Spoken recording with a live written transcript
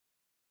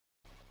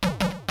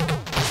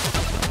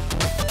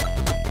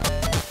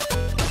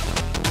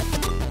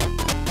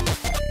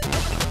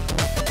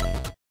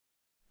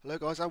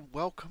Hello guys and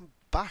welcome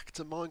back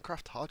to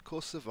Minecraft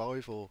Hardcore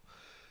Survival.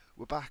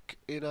 We're back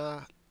in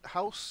our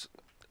house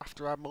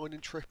after our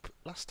mining trip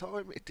last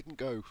time. It didn't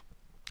go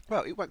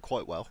well, it went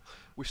quite well.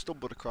 We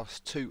stumbled across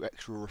two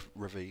extra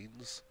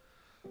ravines,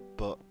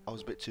 but I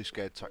was a bit too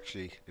scared to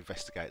actually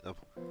investigate them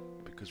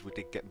because we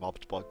did get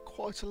mobbed by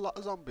quite a lot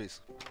of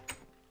zombies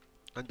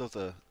and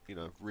other,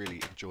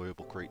 really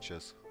enjoyable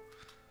creatures.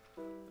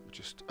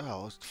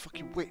 Oh, it's a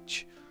fucking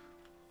witch.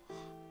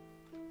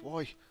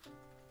 Why?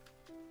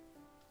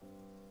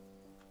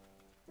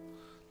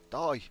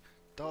 Die!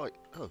 Die!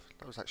 Oh,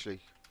 that was actually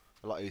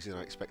a lot easier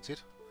than I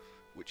expected.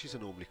 Witches are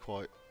normally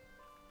quite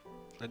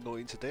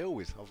annoying to deal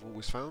with, I've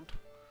always found.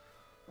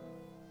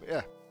 But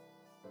yeah.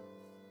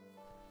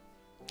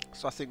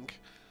 So I think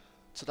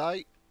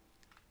today...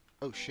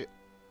 Oh shit.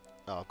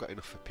 Oh, I've got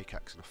enough for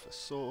pickaxe, enough for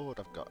sword,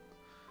 I've got a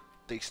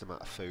decent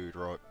amount of food,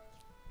 right.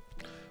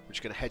 We're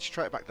just going to head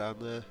straight back down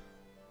there.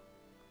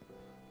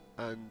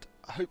 And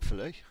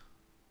hopefully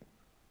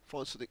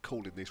find something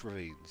cool in these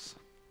ravines.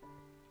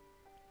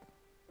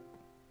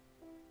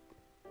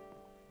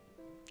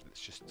 Let's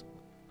just,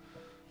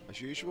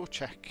 as usual,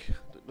 check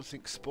that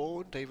nothing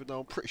spawned, even though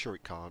I'm pretty sure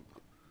it can't.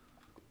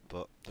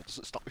 But that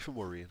doesn't stop me from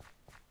worrying.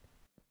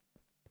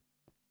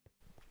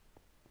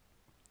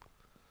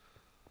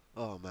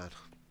 Oh man.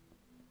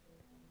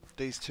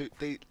 These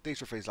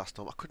ravines last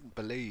time, I couldn't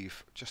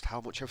believe just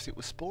how much everything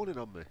was spawning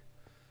on me.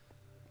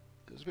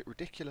 It was a bit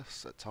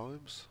ridiculous at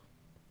times.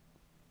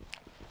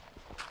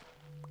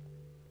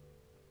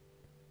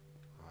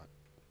 Right.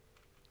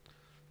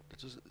 There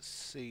doesn't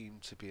seem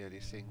to be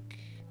anything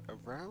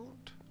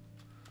around.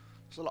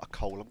 There's a lot of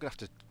coal. I'm going to have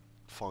to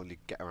finally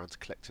get around to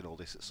collecting all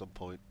this at some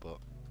point, but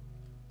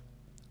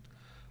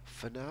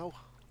for now,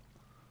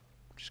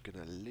 I'm just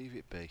going to leave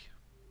it be.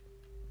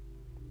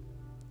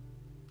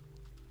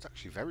 It's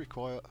actually very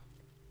quiet.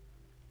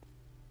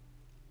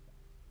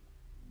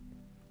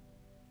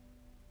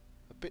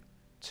 A bit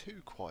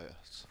too quiet.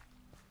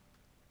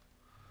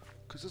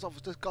 Because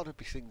there's got to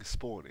be things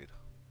spawning.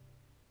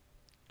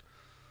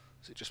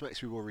 So it just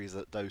makes me worry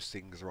that those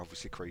things are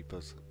obviously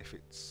creepers if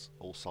it's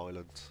all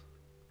silent.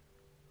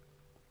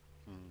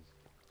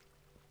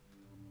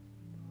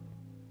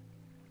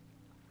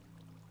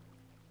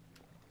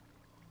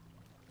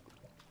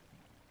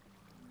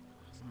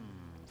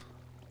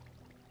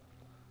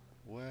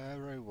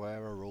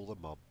 Where are all the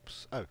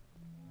mobs? Oh,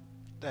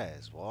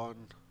 there's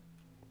one.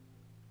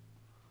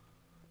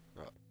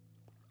 Right.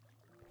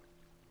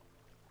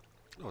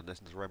 Oh, and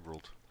there's another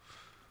emerald.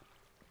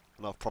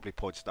 And I've probably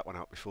pointed that one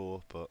out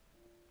before, but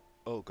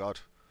oh god,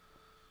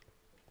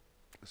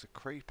 there's a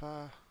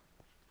creeper.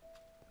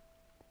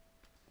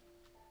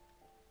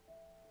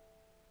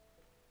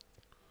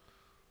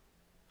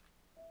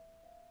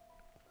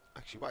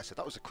 Actually, what I said,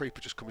 that was a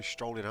creeper just coming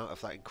strolling out of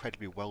that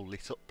incredibly well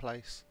lit up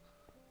place.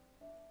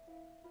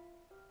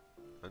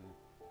 And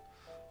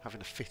having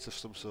a fit of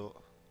some sort.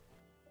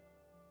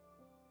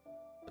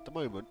 At the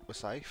moment, we're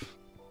safe.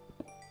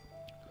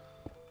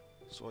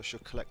 So I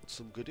shall collect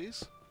some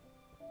goodies.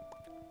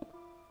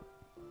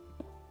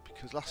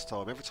 Because last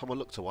time, every time I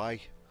looked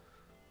away,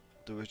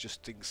 there was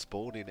just things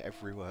spawning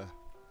everywhere.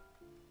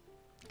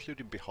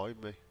 Including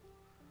behind me.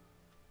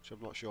 Which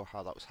I'm not sure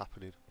how that was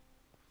happening.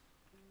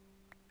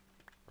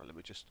 Right, let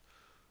me just...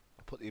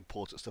 I'll put the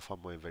important stuff on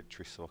my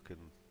inventory so I can...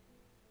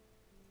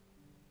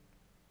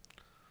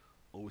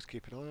 always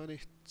keep an eye on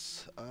it.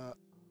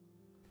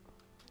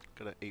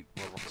 Gonna eat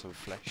my rotten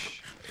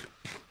flesh.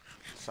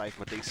 Save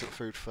my decent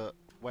food for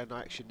when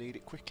I actually need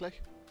it quickly.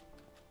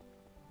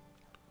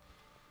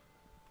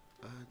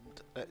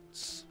 And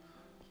let's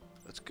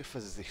go for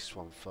this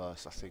one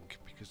first, I think,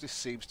 because this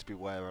seems to be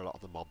where a lot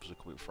of the mobs are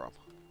coming from.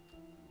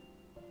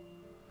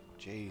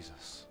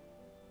 Jesus.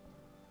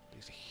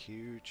 These are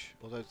huge.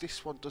 Although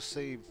this one does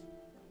seem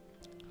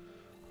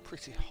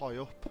pretty high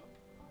up.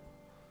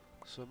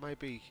 So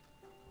maybe...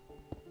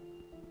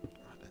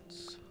 Right,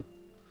 let's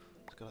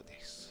go like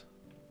this.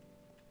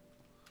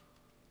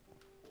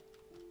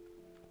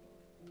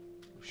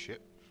 Oh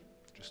shit.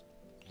 Just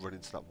run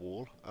into that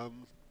wall.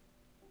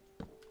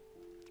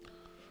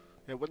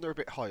 Yeah, when they're a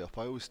bit high up,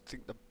 I always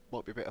think that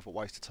might be a bit of a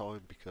waste of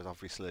time because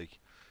obviously,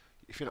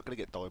 if you're not going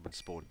to get diamonds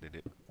spawning in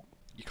it,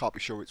 you can't be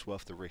sure it's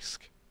worth the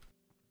risk.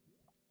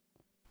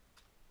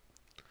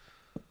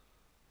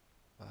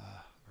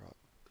 Right,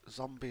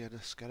 zombie and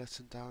a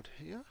skeleton down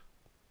here.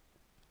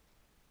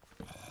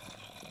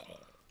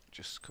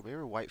 Just come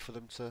here and wait for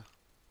them to...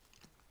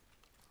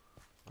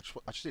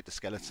 I just need the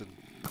skeleton,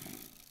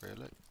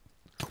 really.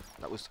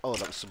 That was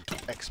some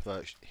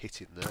expert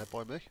hitting there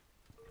by me.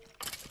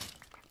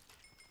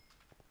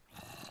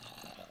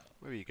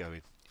 Where are you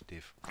going, you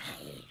div?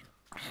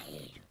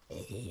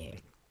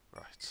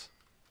 Right.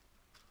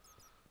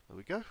 There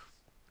we go.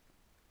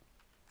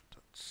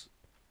 That's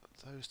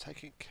those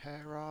taken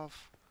care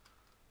of.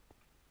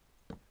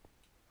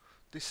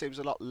 This seems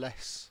a lot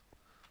less...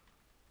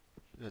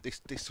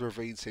 this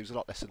ravine seems a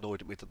lot less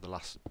annoyed at me than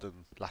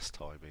last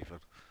time even.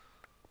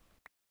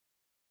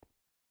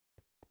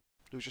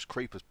 There was just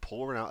creepers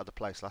pouring out of the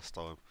place last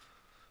time.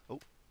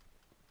 Oh.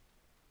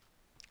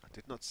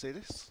 did not see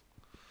this,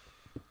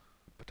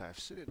 but I have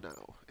seen it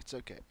now. It's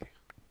okay.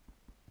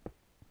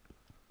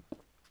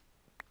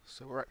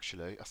 So we're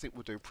actually, I think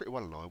we're doing pretty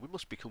well in iron. We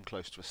must become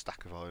close to a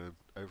stack of iron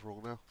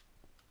overall now.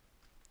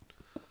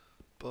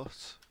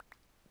 But,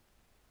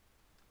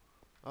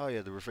 oh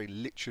yeah, the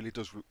ravine literally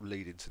does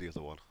lead into the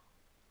other one.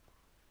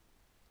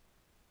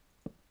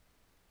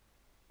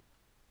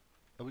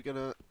 Are we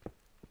gonna,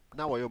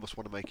 now I almost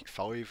want to make it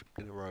 5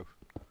 in a row,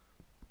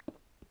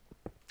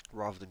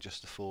 rather than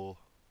just the 4.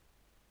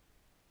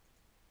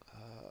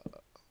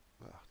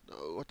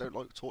 No, I don't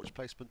like torch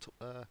placement up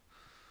there. I'm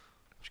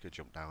just going to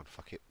jump down,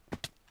 fuck it.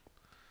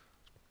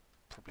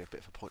 Probably a bit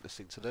of a pointless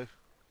thing to do.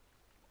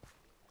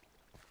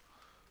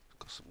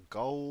 Got some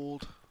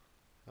gold.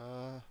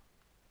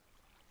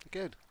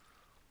 Again,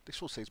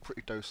 this one seems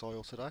pretty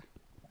docile today.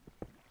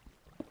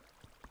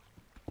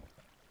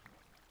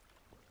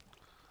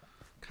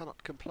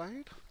 Cannot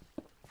complain.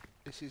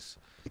 This is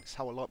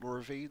how I like my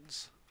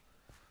ravines,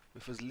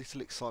 with as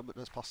little excitement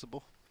as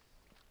possible.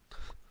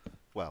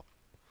 Well,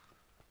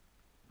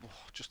 oh,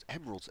 just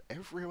emeralds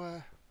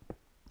everywhere.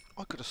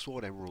 I could have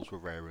sworn emeralds were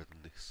rarer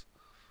than this.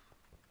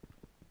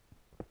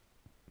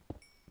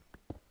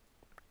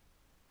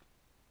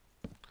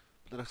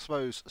 Then I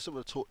suppose some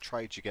of the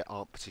trades you get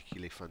aren't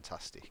particularly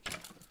fantastic.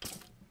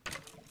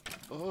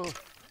 Oh,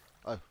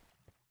 oh,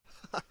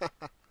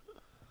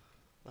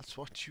 that's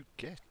what you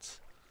get.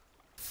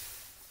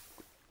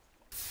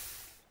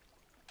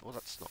 Well,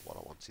 that's not what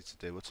I wanted to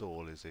do at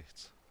all, is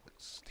it?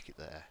 Let's stick it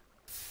there.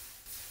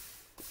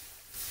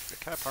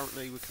 Okay,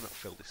 apparently we cannot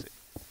fill this in.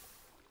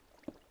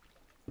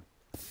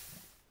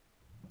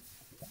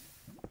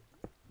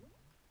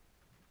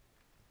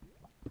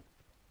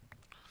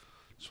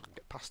 So we can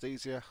get past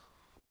easier.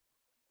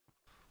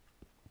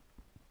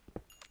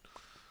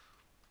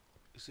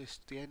 Is this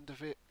the end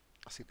of it?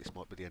 I think this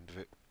might be the end of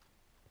it.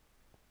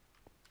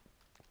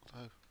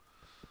 Oh.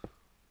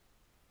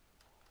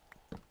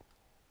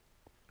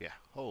 Yeah,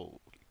 holy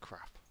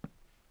crap.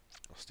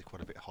 I'll stick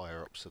one a bit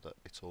higher up so that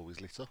it's always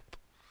lit up.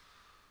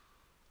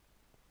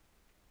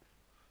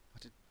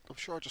 I'm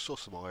sure I just saw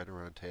some iron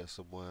around here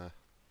somewhere.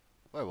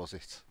 Where was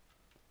it?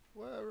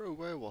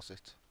 Where was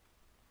it?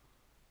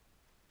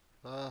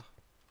 I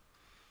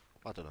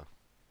don't know.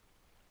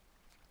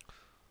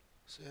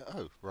 So, yeah,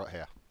 oh, right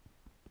here.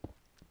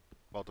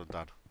 Well done,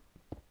 Dan.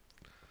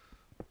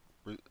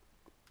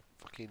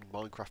 Fucking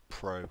Minecraft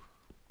Pro.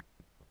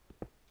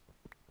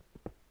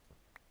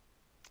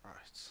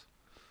 Right.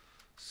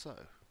 So,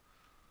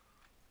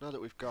 now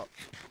that we've got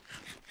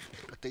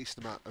a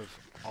decent amount of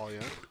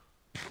iron,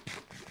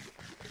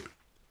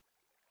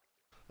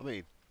 I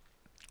mean,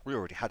 we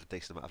already had a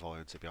decent amount of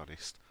iron, to be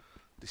honest.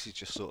 This is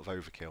just sort of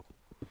overkill.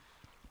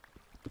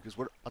 Because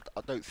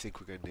I don't think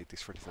we're going to need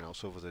this for anything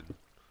else other than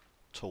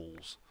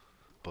tools.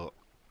 But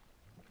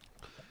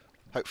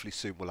hopefully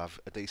soon we'll have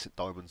a decent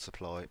diamond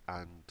supply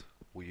and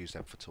we'll use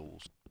them for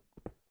tools.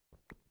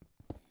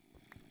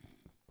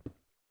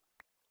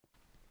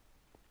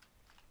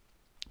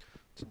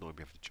 It's annoying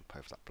me having to jump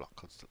over that block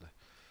constantly.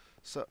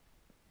 So,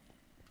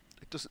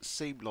 it doesn't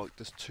seem like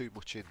there's too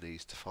much in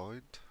these to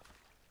find,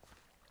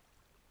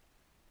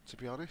 to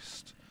be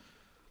honest.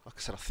 Like I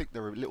said, I think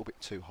they're a little bit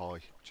too high.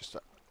 Just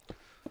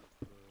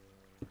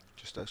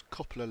those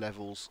couple of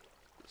levels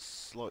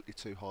slightly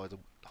higher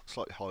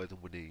than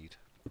we need.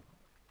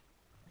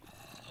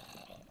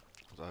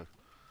 Although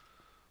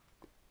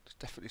there's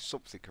definitely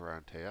something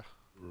around here.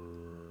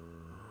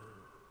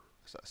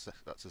 So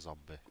that's a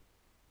zombie.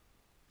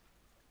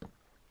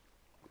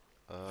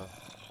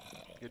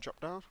 You drop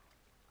down?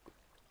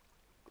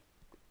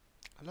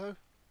 Hello?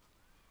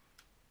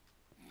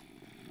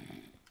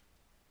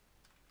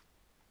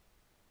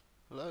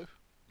 Hello?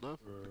 No?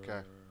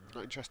 Okay.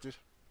 Not interested.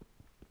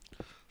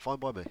 Fine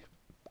by me.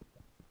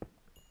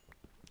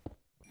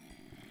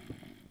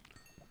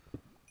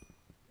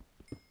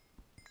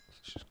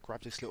 Let's just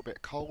grab this little bit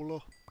of coal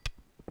up.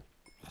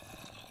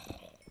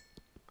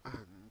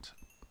 And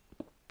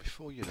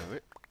before you know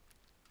it,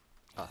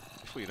 our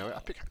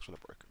pickaxe will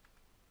have broken.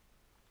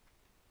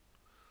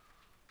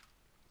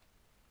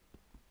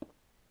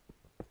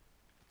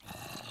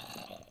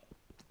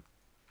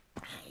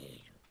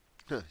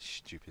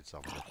 Stupid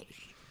zombie.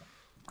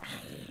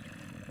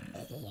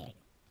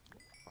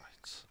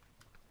 Right. Just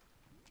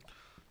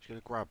going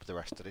to grab the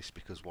rest of this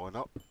because why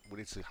not? We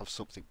need to have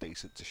something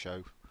decent to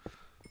show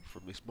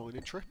from this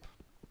mining trip.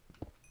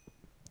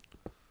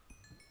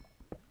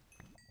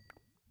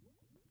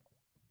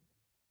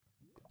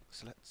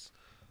 So let's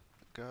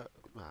go.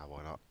 Ah,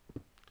 why not?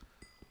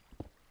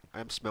 I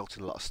am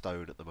smelting a lot of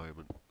stone at the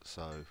moment,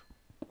 so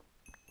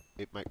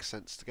it makes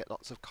sense to get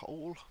lots of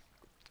coal.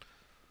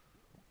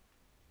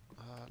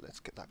 Let's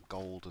get that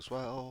gold as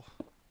well.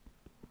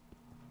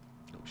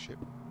 Oh shit.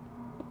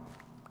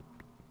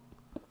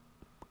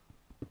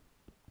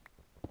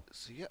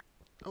 So yeah.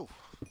 Oh.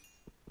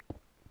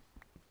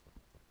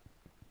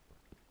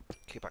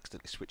 Keep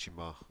accidentally switching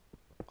my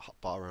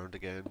hotbar around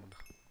again.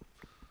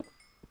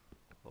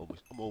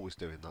 I'm always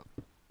doing that.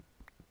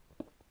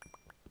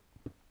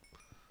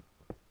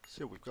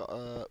 So we've got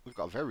a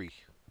very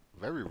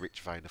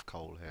rich vein of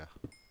coal here,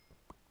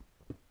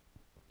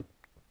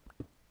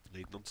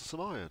 leading on to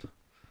some iron.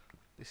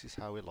 This is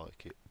how we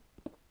like it.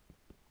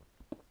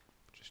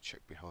 Just check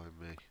behind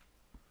me.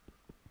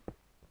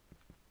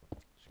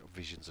 Just got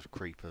visions of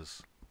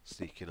creepers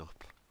sneaking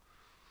up.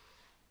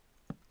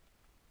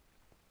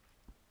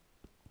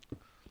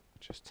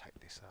 Just take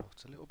this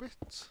out a little bit,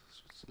 so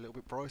it's a little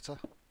bit brighter.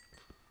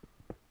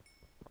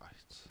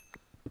 Right,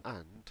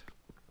 and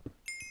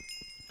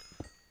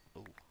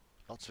oh,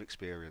 lots of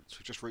experience.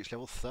 We've just reached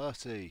level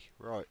 30.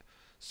 Right,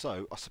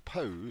 so I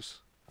suppose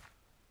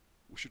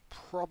we should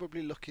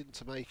probably look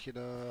into making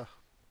an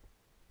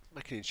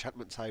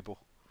enchantment table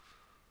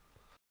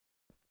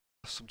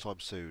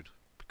sometime soon,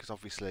 because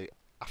obviously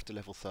after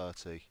level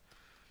 30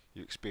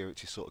 your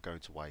experience is sort of going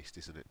to waste,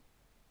 isn't it?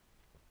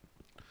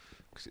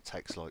 Because it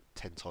takes like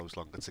 10 times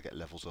longer to get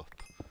levels up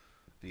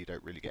and you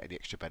don't really get any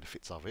extra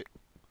benefits of it.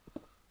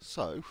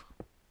 So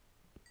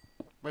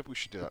maybe we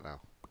should do that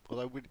now.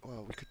 Although we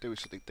could do with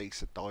something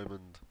decent,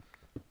 diamond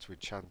to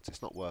enchant.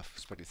 It's not worth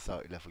spending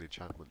 30 level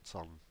enchantments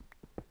on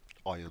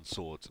iron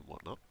swords and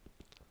whatnot.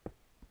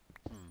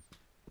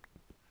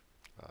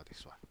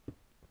 This way.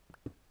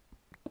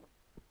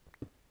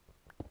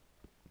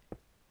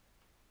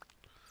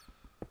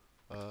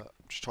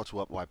 Just try to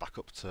work my way back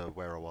up to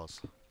where I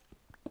was.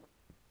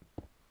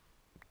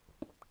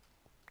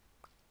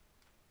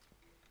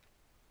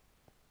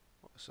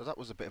 So that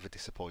was a bit of a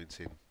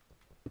disappointing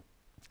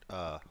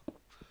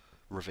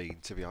ravine,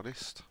 to be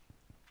honest.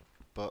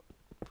 But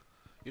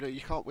you know, you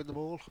can't win them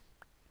all.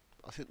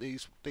 I think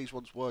these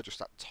ones were just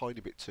that tiny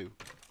bit too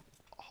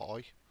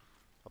high,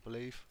 I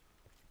believe.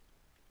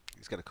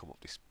 It's going to come up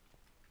this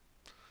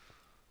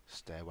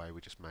stairway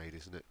we just made,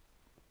 isn't it?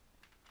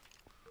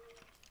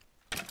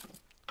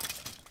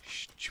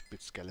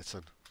 Stupid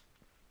skeleton.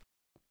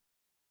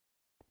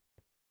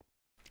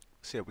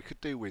 So yeah, we could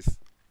do with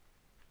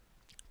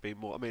being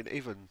more. I mean,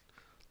 even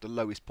the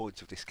lowest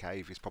point of this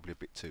cave is probably a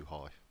bit too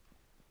high.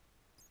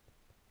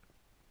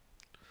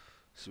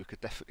 So we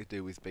could definitely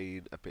do with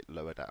being a bit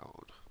lower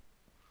down.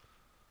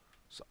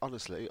 So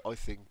honestly, I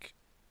think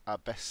our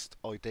best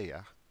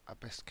idea, our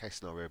best case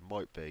scenario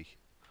might be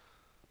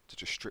to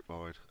just strip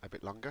mine a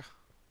bit longer.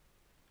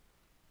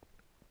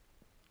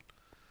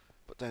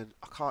 But then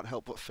I can't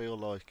help but feel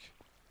like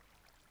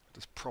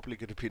there's probably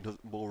going to be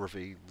more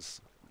ravines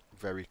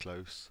very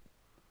close.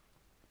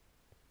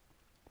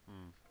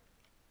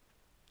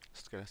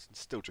 Skeleton's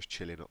still just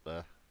chilling up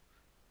there.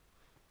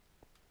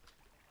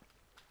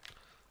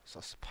 So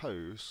I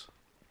suppose...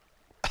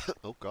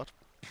 oh god,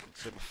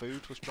 so my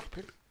food was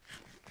dropping.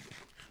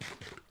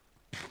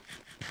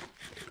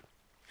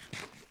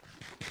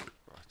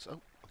 Right, so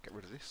I'll get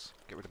rid of this.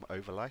 Get rid of my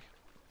overlay.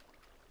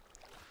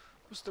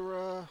 Was there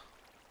a...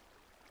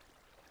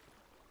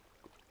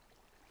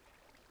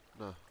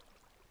 no.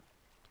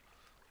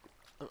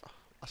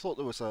 I thought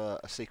there was a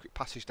secret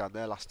passage down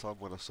there last time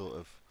when I sort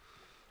of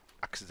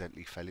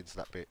accidentally fell into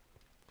that bit.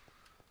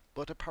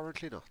 But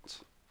apparently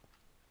not.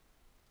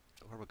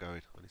 Where am I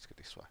going? I need to get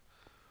this way.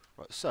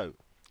 Right, so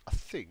I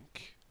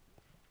think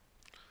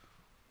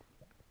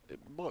it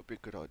might be a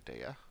good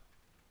idea.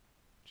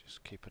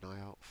 Just keep an eye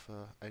out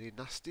for any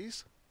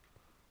nasties.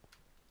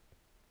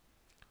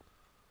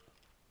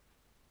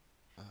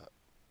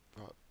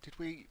 Right, did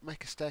we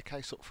make a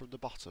staircase up from the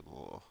bottom,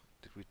 or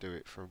did we do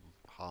it from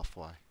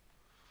halfway?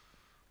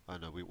 Oh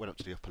no, we went up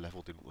to the upper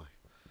level, didn't we?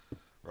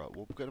 Right,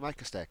 well, we're going to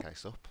make a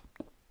staircase up.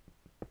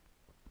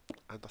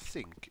 And I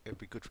think it'd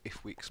be good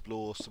if we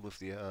explore some of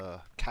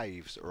the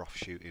caves that are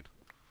offshooting,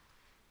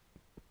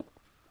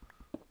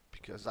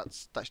 because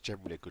that's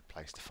generally a good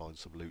place to find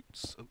some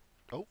loots.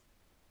 Oh,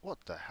 what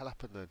the hell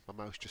happened then?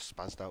 My mouse just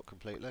spazzed out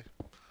completely.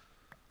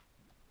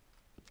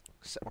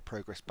 Set my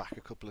progress back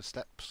a couple of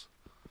steps.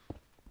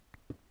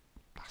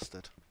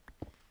 Bastard.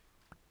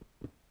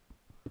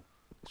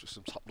 These were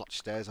some top-notch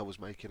stairs I was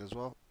making as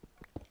well.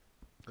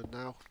 And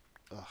now,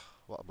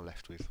 what am I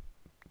left with?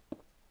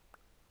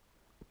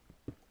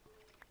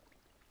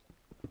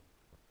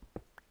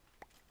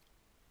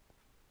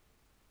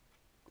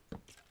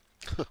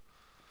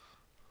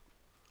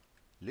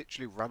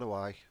 Literally ran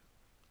away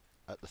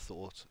at the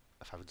thought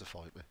of having to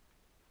fight me.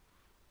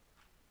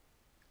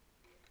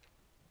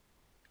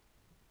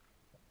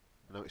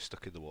 Now it's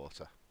stuck in the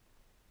water.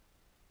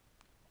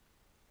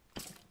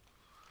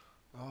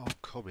 Oh,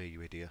 come here,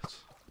 you idiot.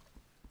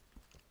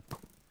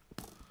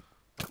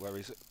 Where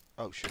is it?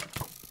 Oh, shit.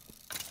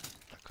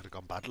 That could have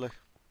gone badly.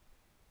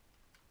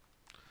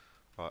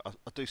 Right, I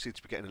do seem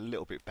to be getting a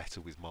little bit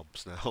better with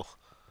mobs now.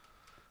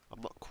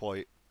 I'm not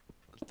quite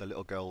the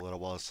little girl that I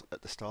was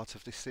at the start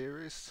of this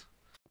series,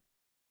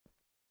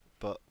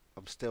 but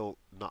I'm still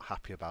not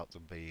happy about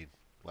them being,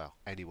 well,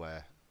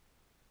 anywhere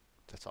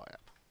that I am.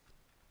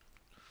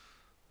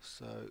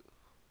 So,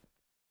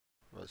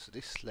 right, so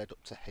this led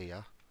up to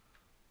here.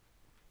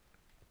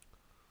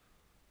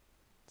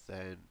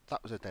 Then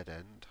that was a dead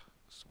end,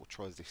 so we'll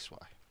try this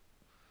way.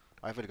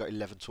 I've only got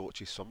 11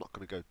 torches, so I'm not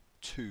going to go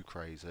too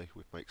crazy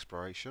with my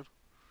exploration.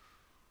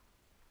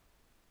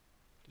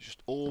 There's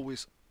just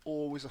always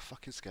always a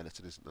fucking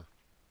skeleton, isn't there?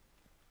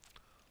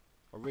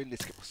 I really need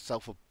to get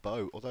myself a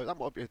bow, although that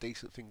might be a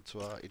decent thing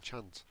to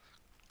enchant.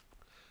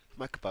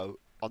 Make a bow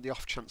on the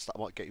off chance that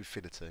I might get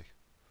infinity.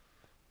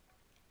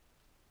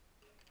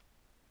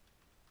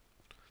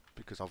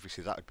 Because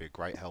obviously that would be a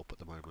great help at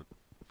the moment.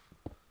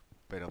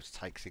 Being able to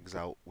take things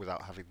out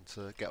without having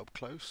to get up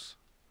close.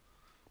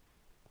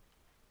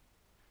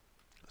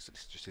 So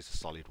this just is a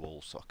solid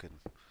wall, so I can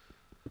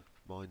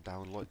mine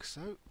down like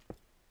so.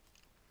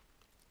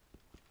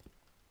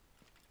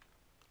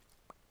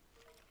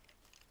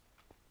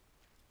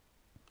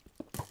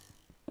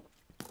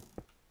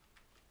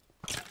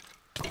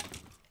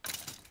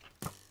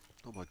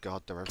 Oh my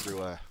god, they're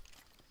everywhere.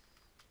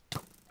 I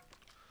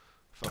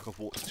feel like I've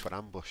walked into an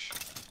ambush.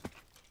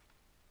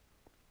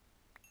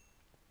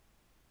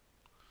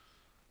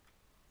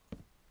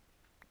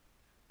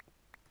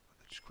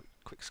 Just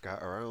quick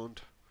scout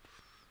around.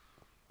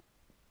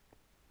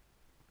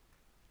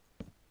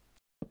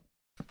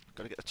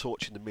 Got to get the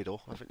torch in the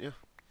middle, haven't you?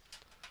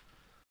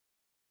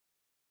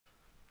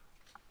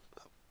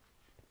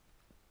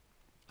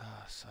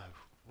 So,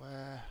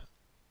 where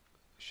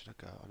should I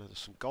go? I know there's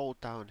some gold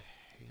down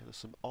here, there's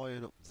some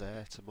iron up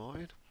there to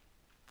mine.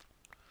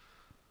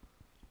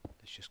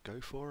 Let's just go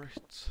for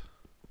it.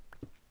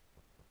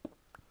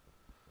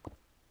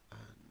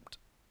 And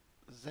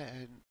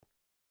then...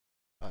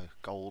 oh,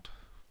 gold.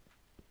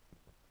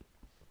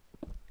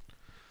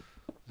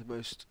 The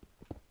most...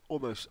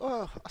 almost...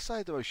 oh, I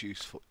say the most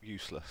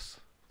useless.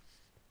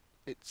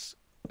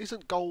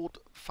 Isn't gold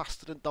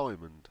faster than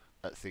diamond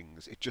at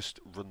things? It just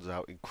runs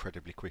out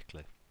incredibly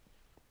quickly.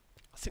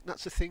 I think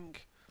that's a thing.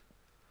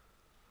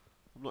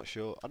 I'm not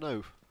sure. I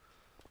know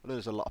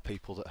there's a lot of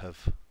people that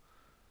have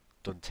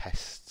done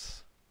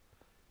tests,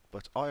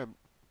 but I am...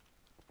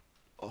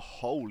 oh,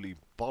 holy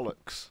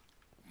bollocks.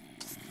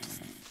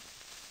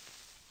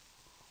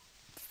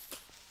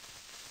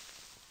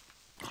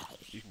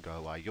 You can go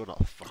away, you're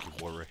not a fucking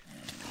worry.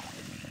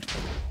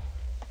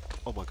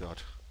 Oh my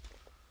god.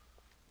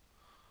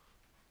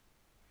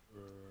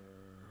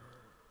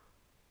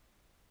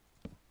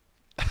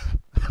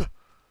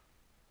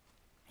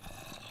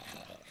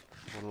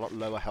 I'm on a lot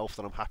lower health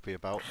than I'm happy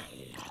about.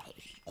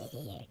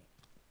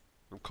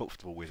 I'm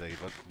comfortable with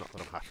even, not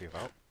that I'm happy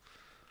about.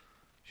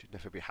 Should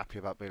never be happy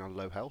about being on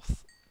low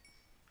health.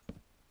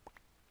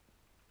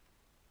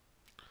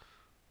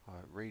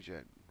 Alright,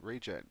 regen,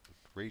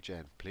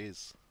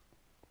 please.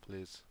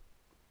 Please.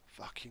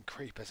 Fucking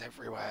creepers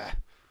everywhere.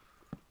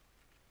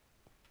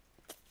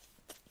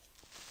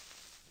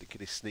 Thinking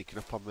he's sneaking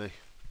up on me.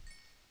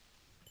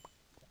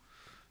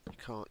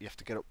 You have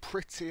to get up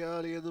pretty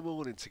early in the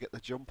morning to get the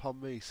jump on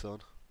me, son.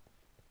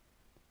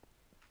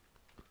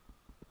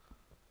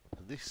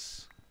 And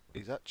this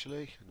is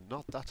actually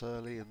not that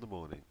early in the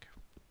morning.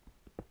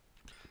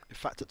 In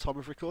fact, at time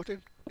of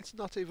recording, it's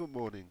not even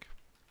morning.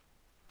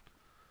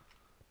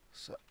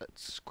 So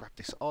let's grab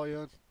this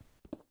iron.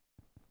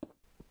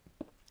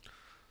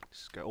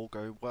 This is all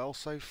going well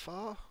so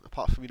far,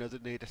 apart from, you know, the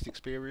near-death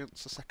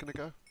experience a second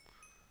ago.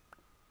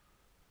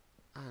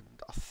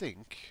 And I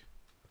think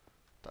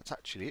that's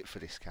actually it for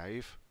this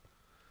cave,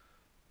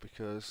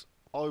 because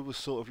I was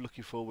sort of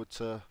looking forward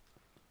to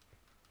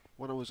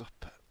when I was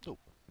up... oh,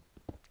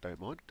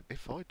 don't mind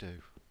if I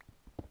do.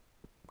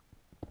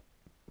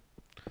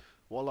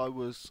 While I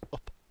was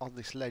up on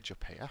this ledge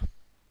up here...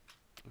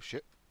 oh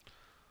shit.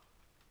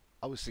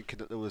 I was thinking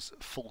that there was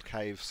full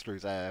caves through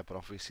there, but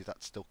obviously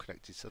that's still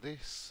connected to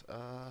this.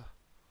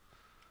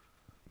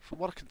 From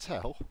what I can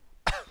tell...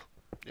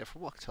 yeah,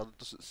 from what I can tell, there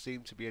doesn't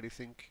seem to be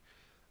anything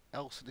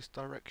else in this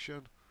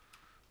direction.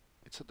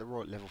 It's at the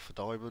right level for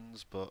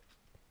diamonds, but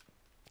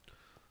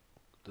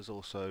there's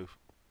also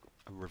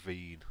a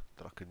ravine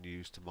that I can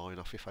use to mine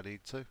off if I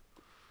need to.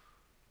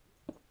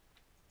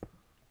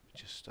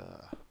 Just,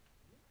 well,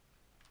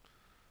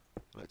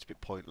 it's a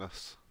bit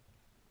pointless,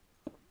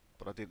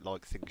 but I didn't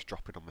like things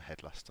dropping on my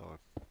head last time,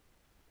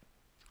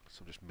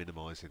 so I'm just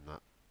minimising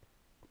that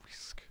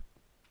risk.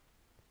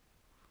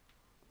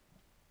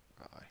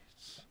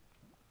 Right.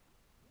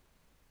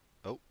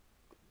 Oh.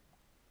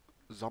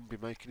 Zombie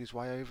making his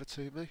way over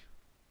to me.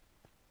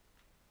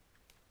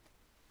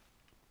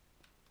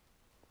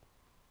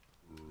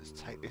 Let's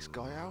take this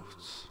guy out.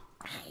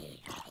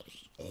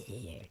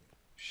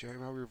 Show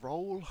him how we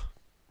roll.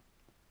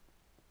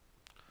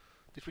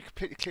 Did we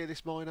completely clear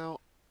this mine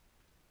out?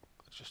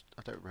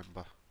 I don't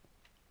remember.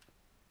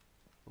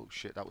 Oh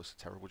shit, that was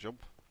a terrible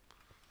jump.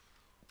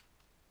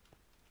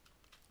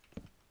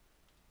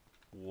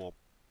 Whoop.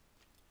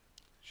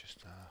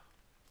 Just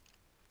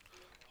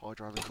hide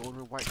around the corner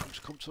and wait for him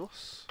to come to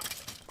us.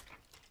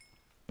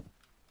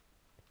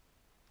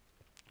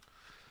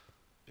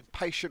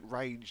 Impatient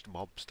ranged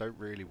mobs don't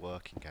really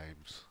work in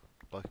games.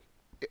 Like,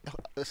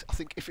 I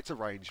think if it's a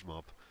ranged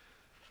mob,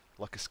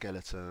 like a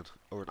skeleton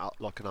or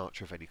like an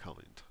archer of any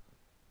kind.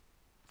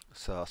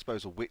 So I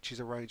suppose a witch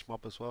is a ranged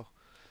mob as well.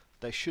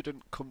 They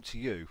shouldn't come to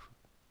you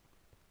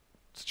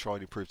to try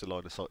and improve the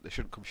line of sight. They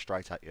shouldn't come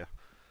straight at you.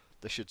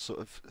 They should sort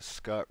of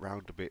skirt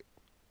round a bit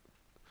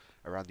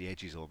around the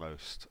edges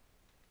almost.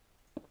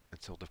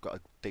 until they've got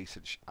a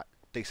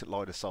decent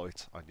line of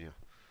sight on you,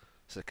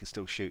 so they can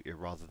still shoot you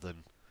rather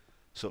than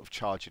sort of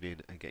charging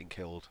in and getting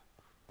killed.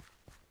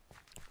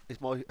 Is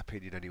my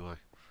opinion anyway.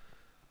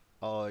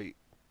 I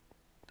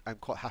am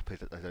quite happy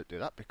that they don't do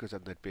that, because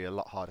then they'd be a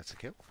lot harder to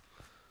kill.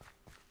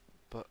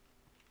 But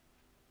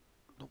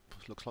nope,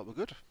 looks like we're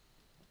good.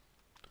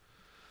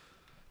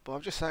 But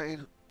I'm just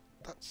saying,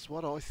 that's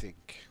what I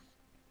think.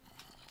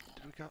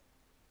 Did we got?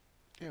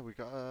 Yeah, we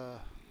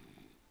got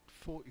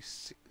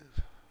 46.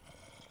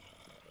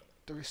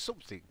 There is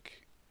something.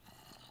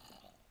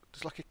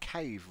 There's like a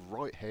cave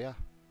right here.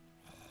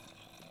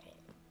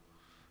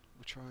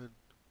 We'll try and.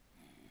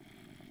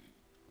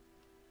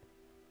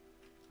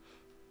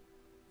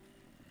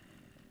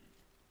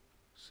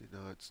 See,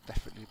 no, it's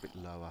definitely a bit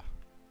lower.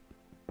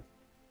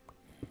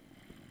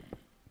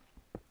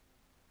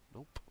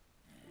 Nope.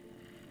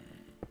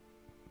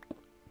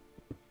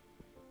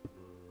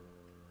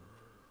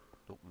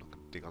 Nope, I'm not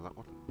going to dig on that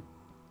one.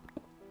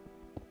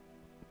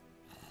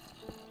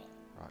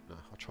 Right, no,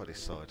 I'll try this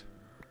side.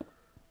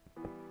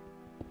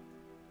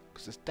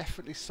 Because there's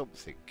definitely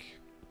something.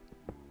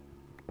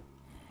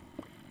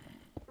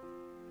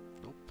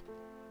 Nope.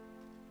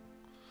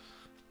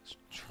 Let's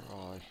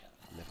try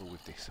level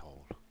with this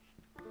hole.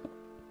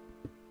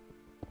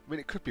 I mean,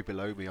 it could be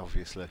below me,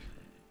 obviously,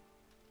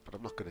 but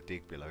I'm not going to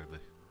dig below me.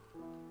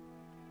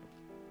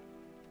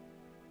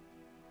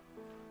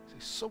 So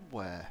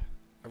somewhere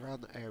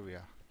around the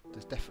area,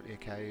 there's definitely a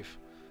cave,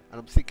 and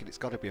I'm thinking it's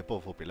got to be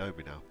above or below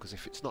me now, because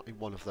if it's not in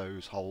one of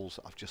those holes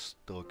that I've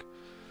just dug,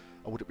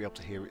 I wouldn't be able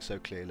to hear it so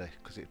clearly,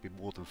 because it'd be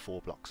more than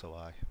 4 blocks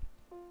away.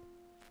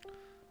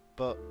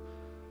 But,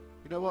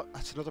 you know what,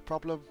 that's another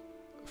problem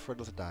for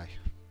another day.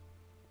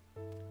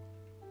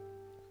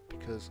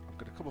 Because I'm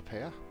going to come up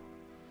here.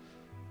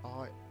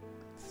 I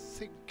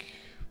think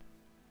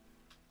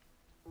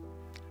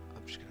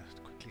I'm just going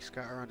to quickly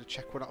scout around and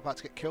check we're not about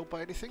to get killed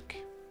by anything.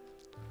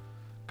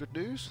 Good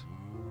news,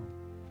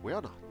 we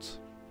are not.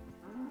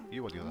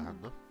 You on the other hand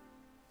though.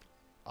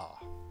 Ah,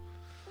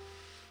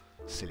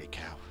 silly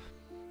cow.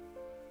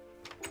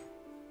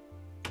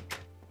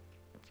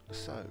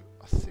 So,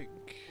 I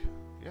think,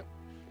 yep,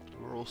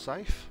 we're all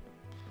safe.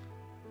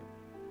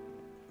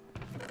 I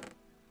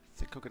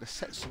think I'm going to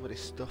set some of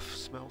this stuff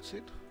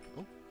smelting.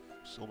 Oh,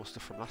 it's almost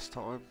from last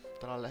time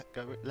that I left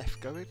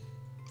going.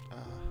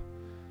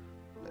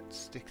 Let's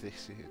stick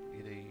this in.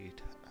 You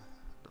need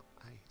not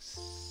a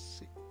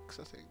 6,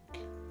 I think.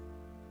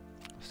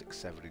 I'll stick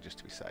 7 in just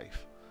to be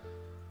safe.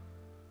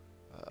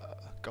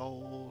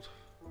 Gold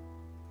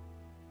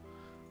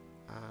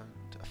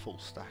and a full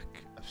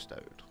stack of stone.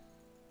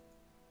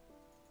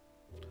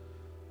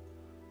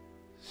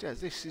 So yeah,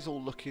 this is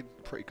all looking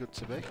pretty good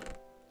to me.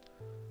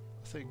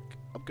 I think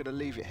I'm going to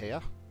leave it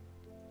here,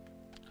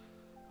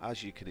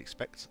 as you can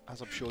expect,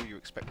 as I'm sure you're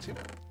expecting.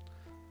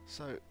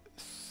 So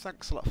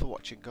thanks a lot for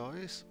watching,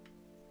 guys,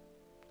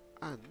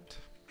 and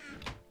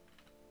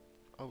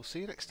I will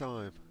see you next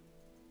time.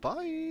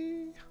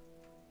 Bye!